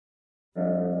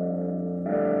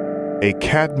A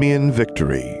Cadmean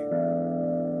Victory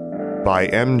by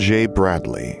M.J.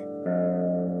 Bradley.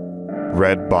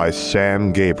 Read by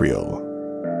Sam Gabriel.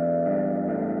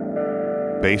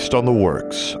 Based on the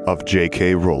works of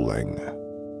J.K. Rowling.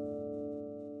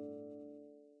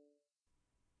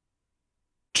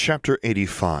 Chapter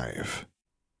 85.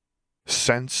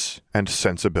 Sense and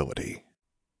Sensibility.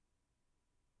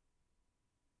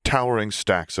 Towering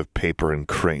stacks of paper and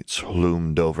crates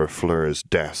loomed over Fleur's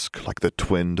desk like the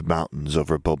twinned mountains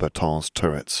over Beaubaton's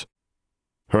turrets.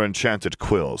 Her enchanted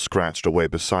quill scratched away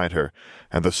beside her,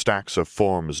 and the stacks of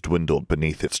forms dwindled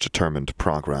beneath its determined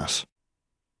progress.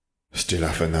 Still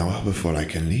half an hour before I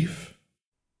can leave?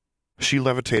 She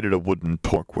levitated a wooden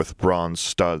torque with bronze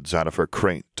studs out of her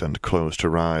crate and closed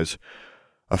her eyes.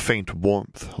 A faint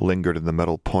warmth lingered in the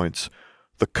metal points,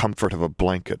 the comfort of a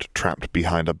blanket trapped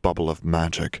behind a bubble of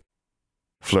magic.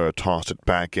 Fleur tossed it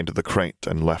back into the crate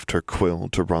and left her quill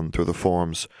to run through the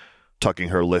forms, tugging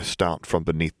her list out from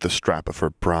beneath the strap of her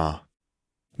bra.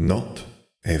 Not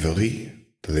Avery,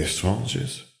 the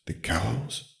Lestranges, the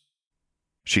Carrolls.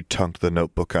 She tugged the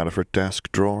notebook out of her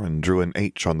desk drawer and drew an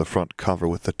H on the front cover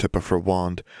with the tip of her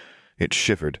wand. It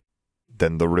shivered.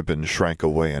 Then the ribbon shrank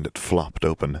away and it flopped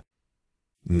open.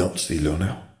 Not the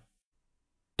Lona.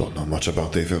 Don't know much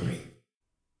about Avery.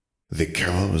 The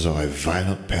Carrolls are a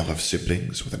violent pair of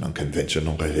siblings with an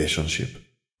unconventional relationship.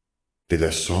 The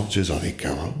Lestranges are the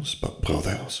Carrolls, but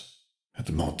brothers,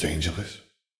 and more dangerous.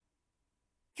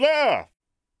 Fleur!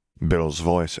 Bill's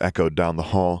voice echoed down the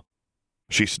hall.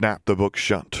 She snapped the book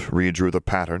shut, redrew the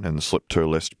pattern, and slipped her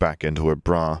list back into her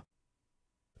bra.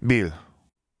 Bill.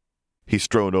 He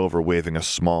strode over, waving a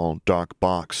small, dark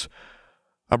box.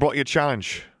 I brought you a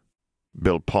challenge.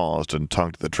 Bill paused and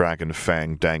tugged the dragon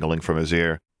fang dangling from his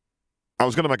ear. I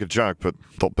was going to make a joke, but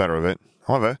thought better of it.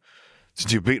 However,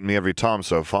 since you've beaten me every time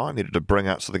so far, I needed to bring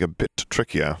out something a bit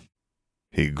trickier.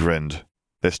 He grinned.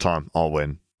 This time, I'll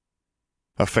win.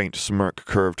 A faint smirk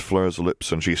curved Fleur's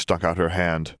lips, and she stuck out her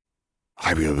hand.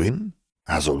 I will win,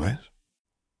 as always.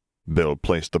 Bill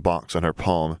placed the box on her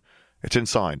palm. It's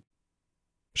inside.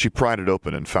 She pried it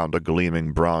open and found a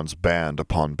gleaming bronze band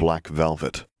upon black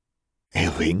velvet. A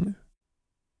ring?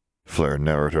 Fleur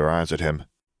narrowed her eyes at him.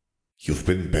 You've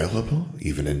been bearable,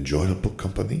 even enjoyable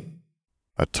company?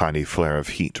 A tiny flare of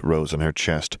heat rose in her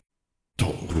chest.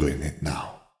 Don't ruin it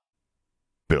now.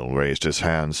 Bill raised his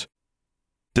hands.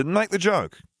 Didn't like the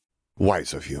joke.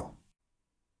 Wise of you.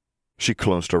 She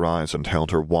closed her eyes and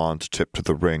held her wand tipped to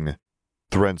the ring.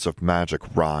 Threads of magic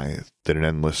writhed in an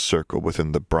endless circle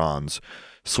within the bronze,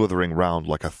 slithering round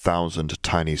like 1,000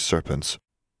 tiny serpents.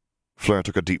 Fleur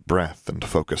took a deep breath and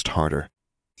focused harder.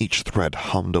 Each thread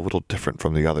hummed a little different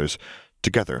from the others.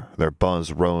 Together, their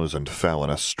buzz rose and fell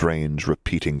in a strange,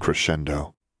 repeating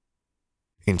crescendo.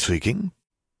 Intriguing?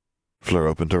 Fleur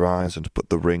opened her eyes and put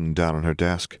the ring down on her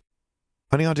desk.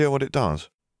 Any idea what it does?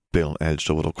 Bill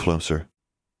edged a little closer.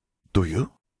 Do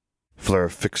you? Fleur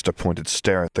fixed a pointed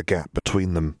stare at the gap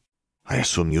between them. I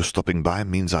assume you stopping by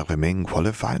means I remain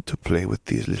qualified to play with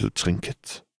these little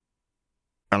trinkets.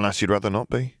 Unless you'd rather not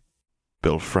be?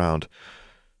 Bill frowned.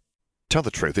 Tell the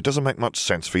truth, it doesn't make much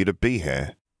sense for you to be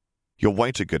here. You're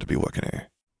way too good to be working here.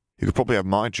 You could probably have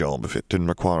my job if it didn't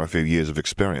require a few years of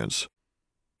experience.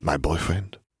 My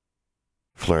boyfriend?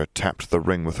 Fleur tapped the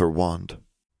ring with her wand.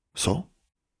 So?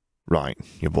 Right,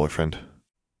 your boyfriend.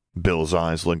 Bill's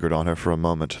eyes lingered on her for a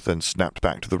moment, then snapped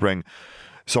back to the ring.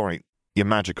 Sorry, your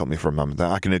magic got me for a moment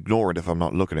there. I can ignore it if I'm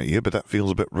not looking at you, but that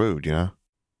feels a bit rude, you know?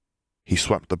 He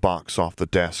swept the box off the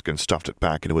desk and stuffed it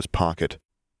back into his pocket.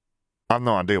 I've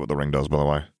no idea what the ring does, by the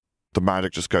way. The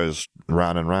magic just goes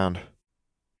round and round.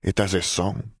 It has a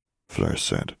song, Fleur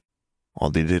said. All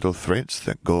the little threads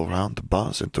that go round the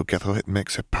buzz, and together it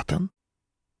makes a pattern.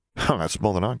 Oh, that's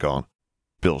more than I got.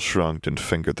 Bill shrugged and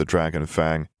fingered the dragon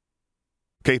fang.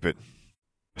 Keep it.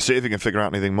 See if you can figure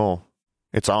out anything more.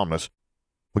 It's harmless.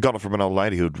 We got it from an old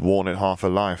lady who'd worn it half her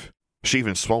life. She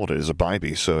even swallowed it as a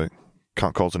baby, so it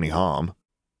can't cause any harm.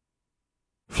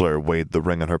 Fleur weighed the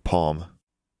ring on her palm.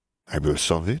 I will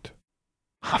solve it.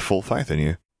 I have full faith in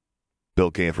you. Bill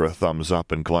gave her a thumbs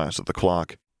up and glanced at the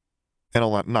clock. And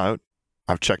on that note,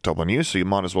 I've checked up on you, so you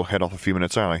might as well head off a few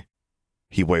minutes early.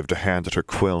 He waved a hand at her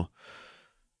quill.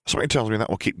 Something tells me that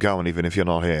will keep going even if you're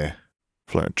not here.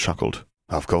 Fleur chuckled.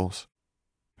 Of course.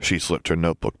 She slipped her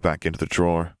notebook back into the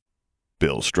drawer.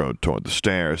 Bill strode toward the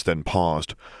stairs, then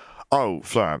paused. Oh,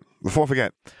 Fleur, before I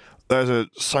forget, there's a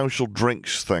social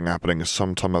drinks thing happening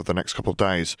sometime over the next couple of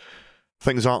days.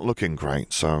 Things aren't looking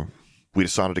great, so we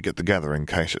decided to get together in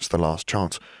case it's the last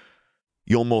chance.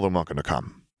 You're more than welcome to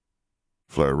come.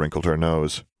 Fleur wrinkled her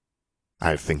nose.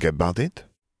 I'll think about it.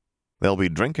 They'll be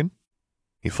drinking.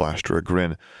 He flashed her a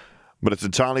grin. But it's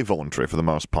entirely voluntary for the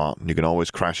most part, and you can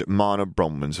always crash at mine or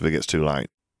Bronwyn's if it gets too late.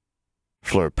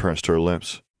 Fleur pursed her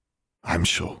lips. I'm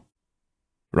sure.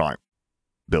 Right.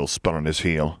 Bill spun on his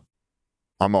heel.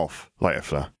 I'm off. Later,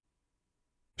 Fleur.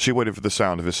 She waited for the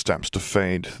sound of his steps to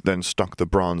fade, then stuck the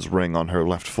bronze ring on her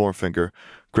left forefinger,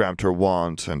 grabbed her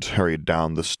wand, and hurried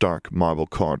down the stark marble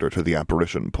corridor to the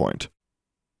apparition point.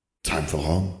 Time for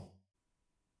home.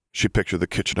 She pictured the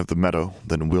kitchen of the meadow,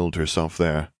 then willed herself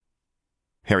there.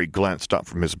 Harry glanced up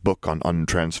from his book on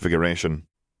untransfiguration.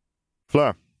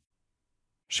 Fleur.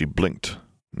 She blinked.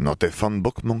 Not a fun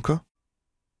book, Munka?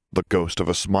 The ghost of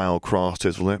a smile crossed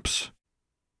his lips.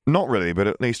 Not really, but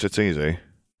at least it's easy.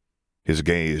 His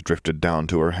gaze drifted down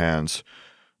to her hands.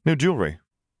 New jewelry.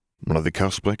 One of the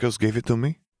housebreakers gave it to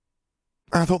me.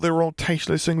 I thought they were all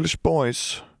tasteless English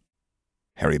boys.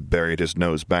 Harry buried his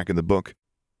nose back in the book.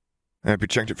 Have you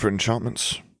checked it for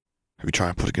enchantments? Have you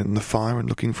tried putting it in the fire and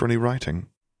looking for any writing?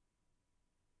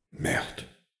 Merde.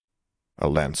 A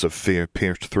lance of fear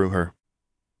pierced through her.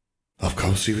 Of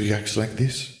course he reacts like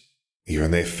this.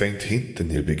 Even a faint hint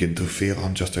and he'll begin to fear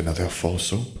I'm just another false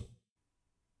hope.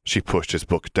 She pushed his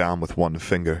book down with one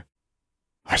finger.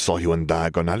 I saw you in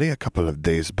Diagon Alley a couple of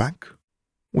days back.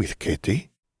 With Katie.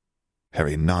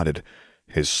 Harry nodded,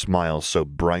 his smile so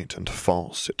bright and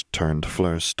false it turned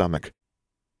Fleur's stomach.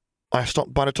 I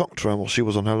stopped by to talk to her while she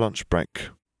was on her lunch break.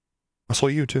 I saw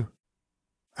you too.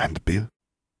 And Bill.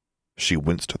 She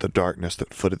winced at the darkness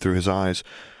that flitted through his eyes,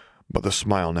 but the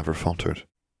smile never faltered.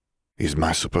 He's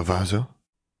my supervisor.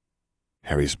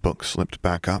 Harry's book slipped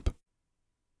back up.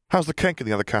 How's the cake in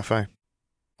the other cafe?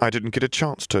 I didn't get a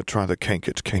chance to try the cake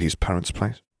at Katie's parents'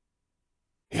 place.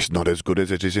 It's not as good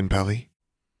as it is in Paris.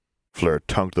 Fleur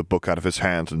tugged the book out of his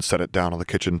hands and set it down on the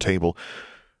kitchen table.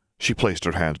 She placed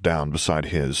her hand down beside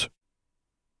his.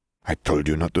 I told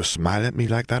you not to smile at me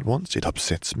like that once. It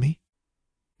upsets me.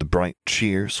 The bright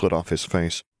cheer slid off his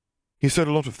face. He said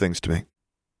a lot of things to me.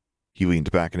 He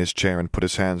leaned back in his chair and put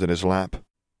his hands in his lap.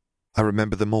 I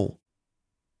remember them all.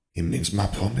 It means my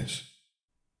promise.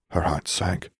 Her heart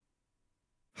sank.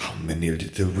 How many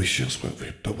little wishes were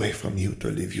ripped away from you to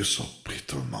leave you so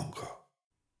brittle, Mongo?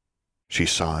 She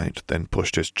sighed, then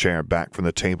pushed his chair back from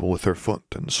the table with her foot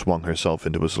and swung herself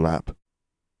into his lap.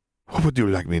 What would you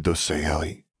like me to say,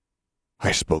 Harry?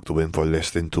 I spoke to him for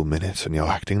less than 2 minutes, and you're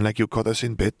acting like you caught us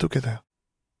in bed together.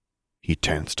 He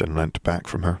tensed and leant back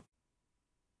from her.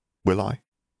 Will I?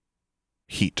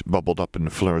 Heat bubbled up in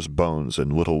Fleur's bones,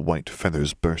 and little white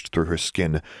feathers burst through her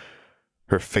skin.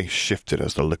 Her face shifted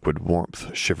as the liquid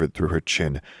warmth shivered through her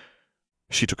chin.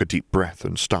 She took a deep breath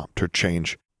and stopped her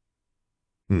change.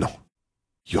 No,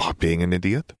 you are being an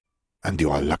idiot, and you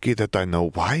are lucky that I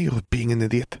know why you're being an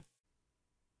idiot.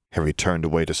 Harry turned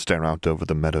away to stare out over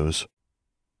the meadows.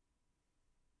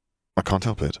 I can't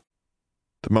help it.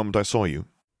 The moment I saw you,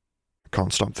 I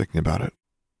can't stop thinking about it.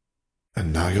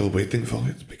 And now you're waiting for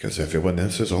it, because everyone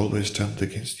else has always turned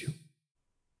against you.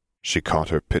 She caught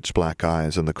her pitch-black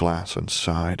eyes in the glass and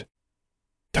sighed.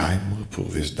 Time will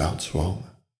prove his doubts wrong.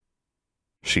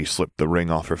 She slipped the ring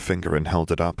off her finger and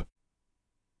held it up.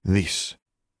 This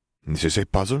is a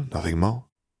puzzle, nothing more.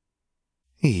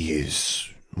 He is,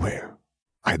 well,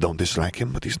 I don't dislike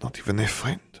him, but he's not even a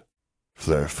friend.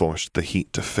 Fleur forced the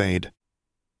heat to fade.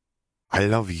 I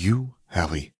love you,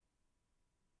 Harry.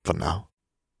 For now.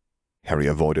 Harry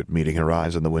avoided meeting her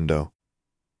eyes in the window.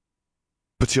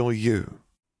 But you're you.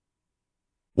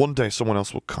 One day someone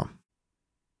else will come.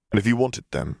 And if you wanted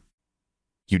them,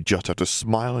 you'd just have to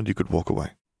smile and you could walk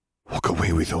away. Walk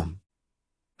away with whom?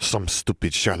 Some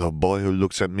stupid shallow boy who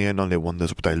looks at me and only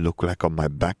wonders what I look like on my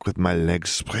back with my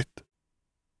legs spread.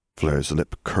 Fleur's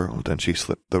lip curled and she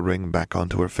slipped the ring back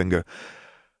onto her finger.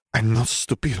 I'm not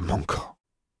stupid, Monko.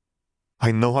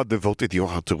 I know how devoted you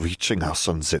are to reaching our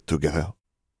sunset together.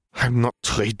 I'm not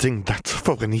trading that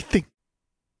for anything.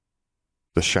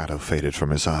 The shadow faded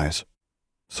from his eyes.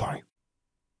 Sorry.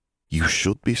 You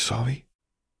should be sorry.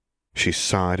 She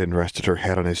sighed and rested her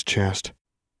head on his chest.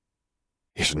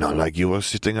 It's not like you were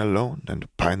sitting alone and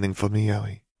pining for me,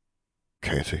 Ellie.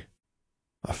 Katie.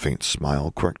 A faint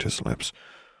smile quirked his lips.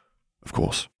 Of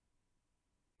course.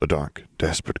 The dark,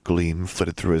 desperate gleam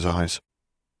flitted through his eyes.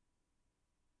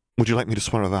 Would you like me to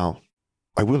swear a vow?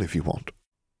 I will if you want.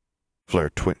 Fleur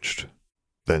twitched,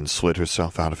 then slid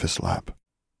herself out of his lap.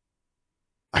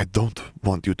 I don't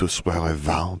want you to swear a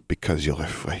vow because you're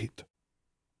afraid.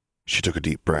 She took a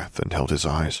deep breath and held his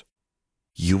eyes.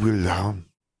 You will learn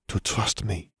to trust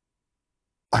me.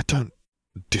 I don't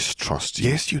distrust.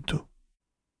 Yes, you do.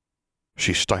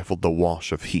 She stifled the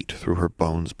wash of heat through her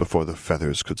bones before the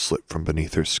feathers could slip from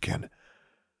beneath her skin.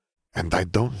 And I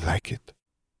don't like it.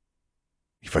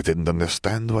 If I didn't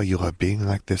understand why you are being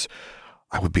like this,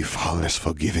 I would be far less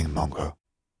forgiving, Mongo.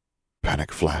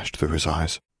 Panic flashed through his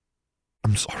eyes.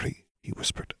 I'm sorry, he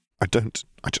whispered. I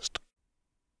just...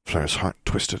 Fleur's heart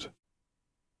twisted.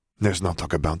 There's no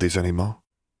talk about this anymore.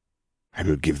 I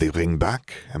will give the ring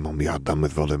back, and when we are done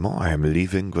with Voldemort, I am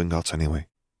leaving Gringotts anyway.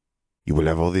 You will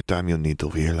have all the time you need to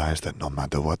realize that no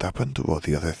matter what happened to all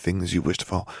the other things you wished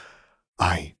for,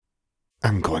 I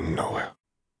am going nowhere.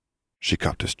 She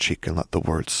cupped his cheek and let the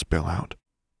words spill out.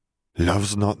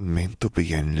 Love's not meant to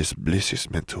be endless bliss, it's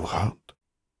meant to hurt.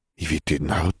 If it didn't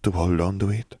hurt to hold on to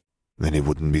it, then it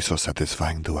wouldn't be so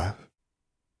satisfying to have.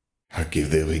 I'll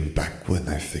give the ring back when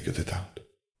I've figured it out.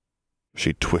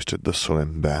 She twisted the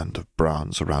slim band of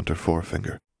bronze around her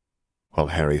forefinger, while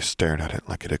Harry stared at it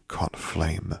like it had caught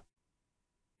flame.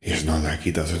 It's not like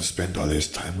he doesn't spend all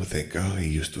his time with a girl he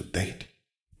used to date,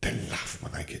 then laugh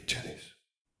when I get jealous.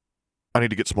 I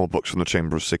need to get some more books from the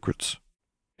Chamber of Secrets.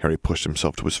 Harry pushed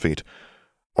himself to his feet.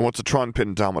 I want to try and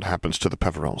pin down what happens to the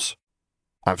Peverells.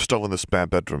 I've stolen the spare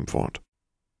bedroom for it.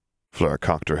 Fleur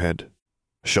cocked her head.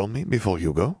 Show me before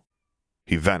you go.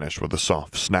 He vanished with a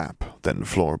soft snap, then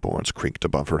floorboards creaked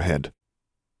above her head.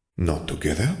 Not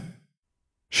together?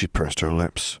 She pursed her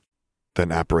lips,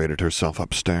 then apparated herself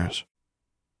upstairs.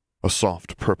 A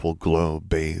soft purple glow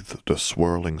bathed a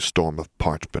swirling storm of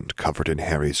parchment covered in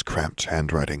Harry's cramped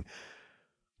handwriting.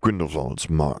 Grindelwald's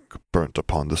mark burnt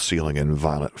upon the ceiling in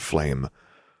violet flame.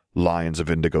 Lines of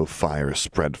indigo fire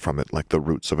spread from it like the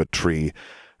roots of a tree,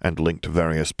 and linked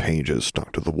various pages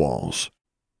stuck to the walls.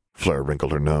 Fleur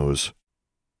wrinkled her nose.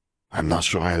 I'm not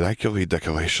sure I like your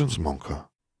redecorations, Monka.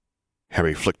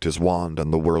 Harry flicked his wand,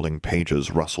 and the whirling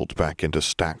pages rustled back into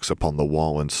stacks upon the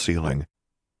wall and ceiling.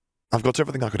 I've got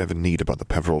everything I could ever need about the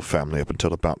Peverell family up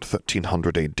until about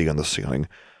 1300 AD on the ceiling.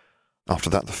 After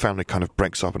that, the family kind of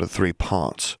breaks up into 3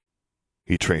 parts.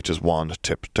 He traced his wand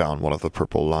tip down one of the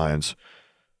purple lines.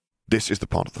 This is the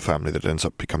part of the family that ends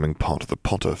up becoming part of the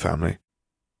Potter family.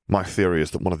 My theory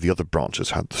is that one of the other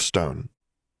branches had the stone.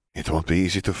 It won't be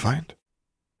easy to find.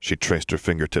 She traced her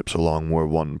fingertips along where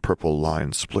one purple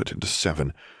line split into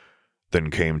 7,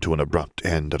 then came to an abrupt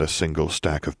end at a single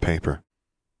stack of paper.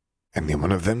 Any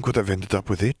one of them could have ended up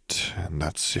with it, and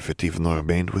that's if it even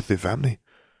remained with the family.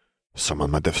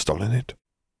 Someone might have stolen it.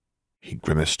 He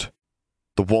grimaced.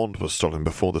 The wand was stolen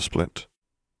before the split.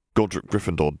 Godric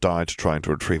Gryffindor died trying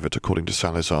to retrieve it, according to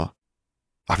Salazar.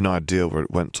 I've no idea where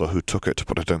it went or who took it,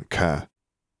 but I don't care.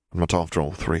 I'm not after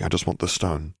all 3, I just want the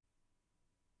stone.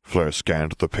 Fleur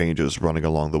scanned the pages running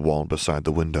along the wall beside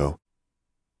the window.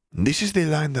 This is the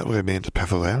line that remained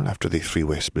Peverell after the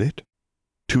 3-way split?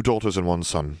 2 daughters and 1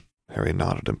 son. Harry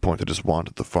nodded and pointed his wand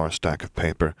at the far stack of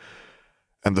paper.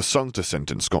 And the son's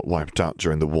descendants got wiped out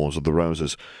during the Wars of the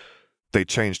Roses. They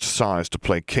changed sides to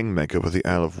play kingmaker with the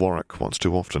Earl of Warwick once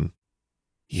too often.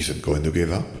 He isn't going to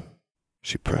give up.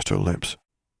 She pursed her lips.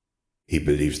 He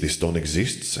believes the stone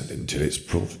exists, and until it's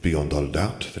proved beyond all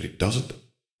doubt that it doesn't,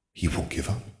 he won't give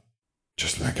up.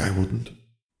 Just like I wouldn't.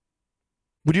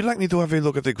 Would you like me to have a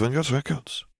look at the Gringotts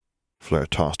records? Fleur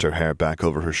tossed her hair back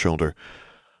over her shoulder.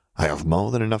 I have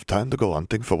more than enough time to go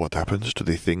hunting for what happens to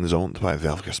the things owned by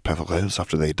various Peverells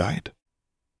after they died.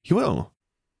 You will?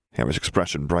 Harry's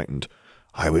expression brightened.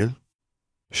 I will.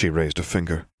 She raised a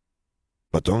finger.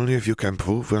 But only if you can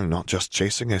prove we're not just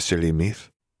chasing a silly myth.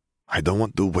 I don't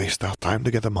want to waste our time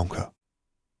together, Monka.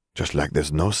 Just like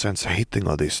there's no sense hating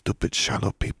all these stupid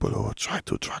shallow people who try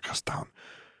to track us down.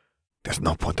 There's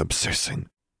no point obsessing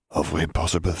over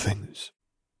impossible things.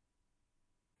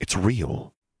 It's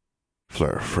real.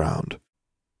 Fleur frowned.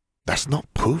 That's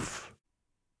not proof.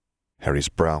 Harry's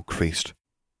brow creased.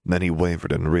 Then he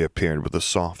wavered and reappeared with a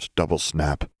soft double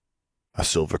snap. A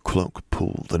silver cloak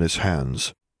pooled in his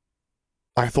hands.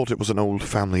 I thought it was an old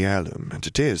family heirloom, and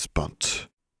it is, but...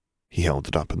 He held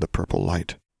it up in the purple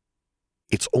light.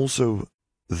 It's also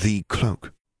the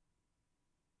cloak.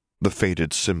 The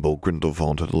faded symbol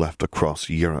Grindelwald had left across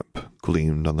Europe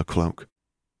gleamed on the cloak.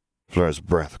 Fleur's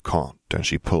breath caught, and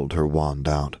she pulled her wand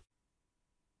out.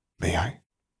 May I?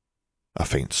 A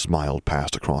faint smile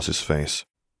passed across his face.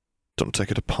 Don't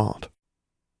take it apart.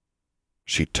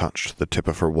 She touched the tip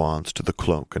of her wand to the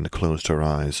cloak and closed her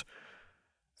eyes.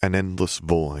 An endless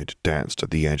void danced at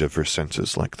the edge of her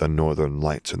senses like the northern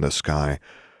lights in the sky.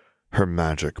 Her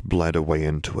magic bled away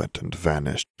into it and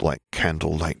vanished like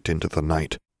candlelight into the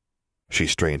night. She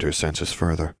strained her senses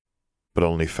further, but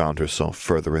only found herself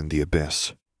further in the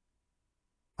abyss.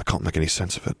 I can't make any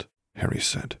sense of it, Harry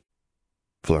said.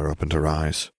 Fleur opened her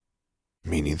eyes.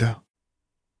 Me neither.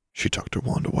 She tucked her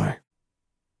wand away.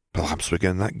 Perhaps we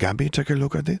can let Gabby take a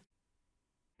look at it?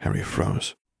 Harry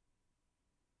froze.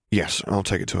 Yes, I'll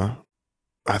take it to her.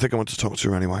 I think I want to talk to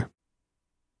her anyway.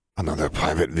 Another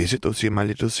private visit to see my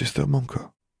little sister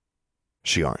Monka.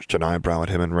 She arched an eyebrow at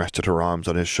him and rested her arms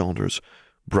on his shoulders,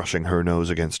 brushing her nose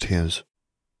against his.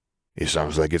 It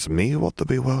sounds like it's me who ought to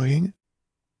be worrying.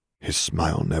 His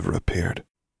smile never appeared.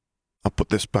 I'll put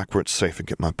this back where it's safe and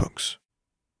get my books.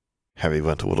 Heavy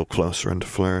went a little closer and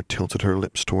Fleur tilted her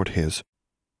lips toward his.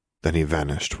 Then he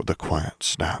vanished with a quiet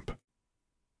snap.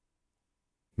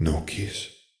 No kiss.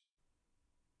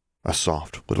 A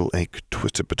soft little ache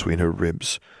twisted between her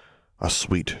ribs, a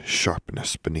sweet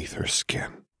sharpness beneath her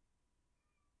skin.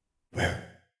 Well,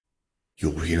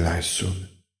 you'll realize soon.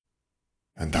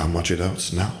 And how much it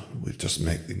hurts now will just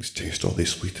make things taste all the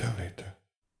sweeter later.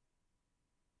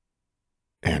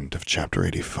 End of chapter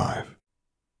 85.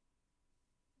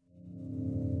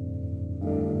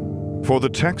 For the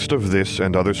text of this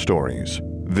and other stories,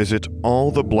 visit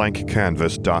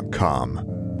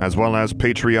alltheblankcanvas.com, as well as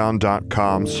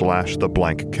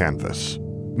patreon.com/theblankcanvas.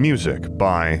 Music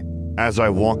by As I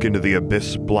Walk Into the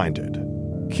Abyss Blinded.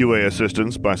 QA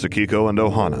assistance by Sakiko and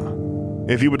Ohana.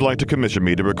 If you would like to commission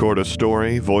me to record a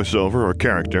story, voiceover, or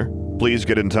character, please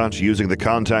get in touch using the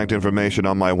contact information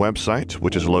on my website,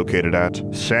 which is located at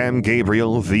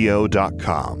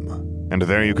samgabrielvo.com. And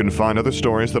there you can find other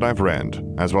stories that I've read,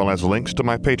 as well as links to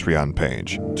my Patreon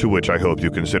page, to which I hope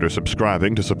you consider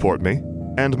subscribing to support me,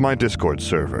 and my Discord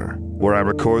server, where I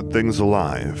record things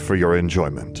live for your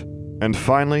enjoyment. And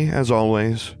finally, as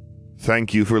always,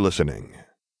 thank you for listening.